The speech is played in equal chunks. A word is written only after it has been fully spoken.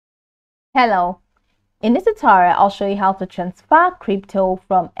Hello, in this tutorial I'll show you how to transfer crypto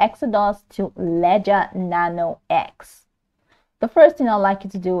from Exodus to Ledger Nano X. The first thing I'd like you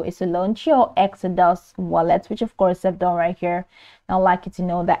to do is to launch your Exodus wallet, which of course I've done right here. And I'd like you to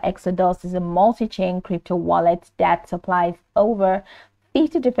know that Exodus is a multi-chain crypto wallet that supplies over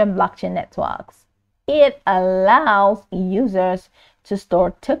 50 different blockchain networks. It allows users to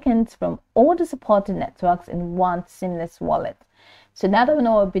store tokens from all the supported networks in one seamless wallet. So now that we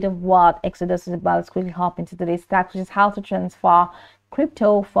know a bit of what Exodus is about, let's quickly hop into today's task, which is how to transfer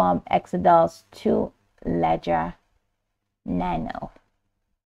crypto from Exodus to Ledger Nano.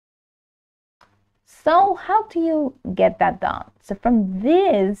 So how do you get that done? So from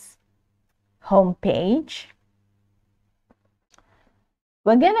this home page,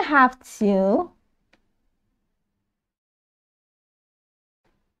 we're going to have to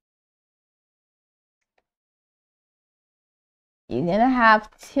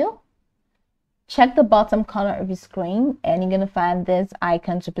check the bottom corner of your screen, and you're going to find this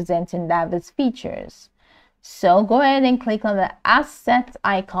icon representing diverse features. So go ahead and click on the asset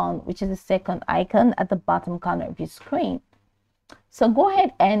icon, which is the second icon at the bottom corner of your screen. So go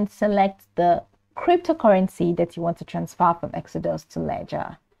ahead and select the cryptocurrency that you want to transfer from Exodus to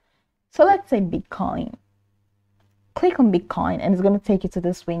Ledger. So let's say Bitcoin. Click on Bitcoin and it's going to take you to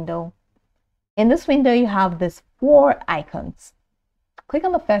this window. In this window, you have these four icons. Click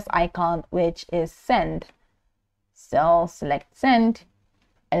on the first icon, which is send. So select send,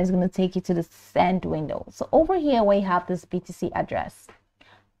 and it's going to take you to the send window. So over here where you have this BTC address,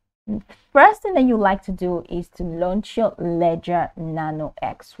 first thing that you like to do is to launch your Ledger Nano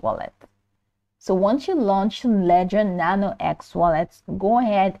X wallet. So once you launch Ledger Nano X wallet, go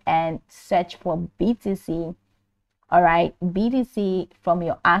ahead and search for BTC. All right, BTC from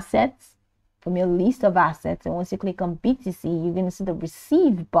your assets, from your list of assets. And once you click on BTC, you're going to see the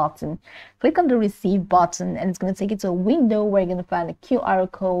receive button. Click on the receive button and it's going to take you to a window where you're going to find a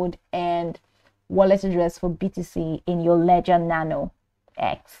QR code and wallet address for BTC in your Ledger Nano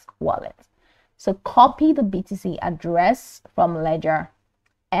X wallet. So copy the BTC address from Ledger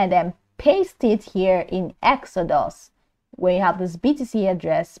and then paste it here in Exodus where you have this BTC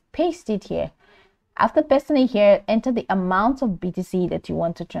address. Paste it here. After pasting it here, enter the amount of BTC that you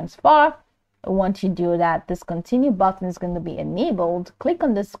want to transfer. Once you do that, this continue button is going to be enabled. Click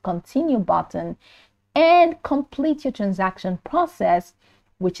on this continue button and complete your transaction process,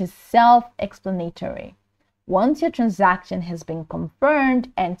 which is self-explanatory. Once your transaction has been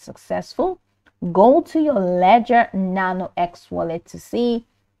confirmed and successful, go to your Ledger Nano X wallet to see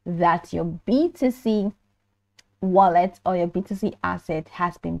that your BTC wallet or your BTC asset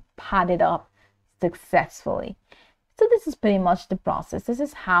has been padded up successfully. So this is pretty much the process. This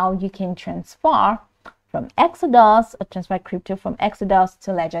is how you can transfer from Exodus or transfer crypto from Exodus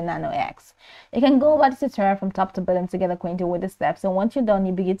to Ledger Nano X. You can go over this tutorial from top to bottom to get acquainted with the steps. And once you're done,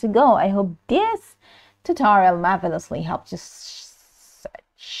 you'll be good to go. I hope this tutorial marvelously helped you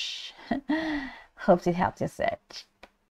search. Hope it helped you search.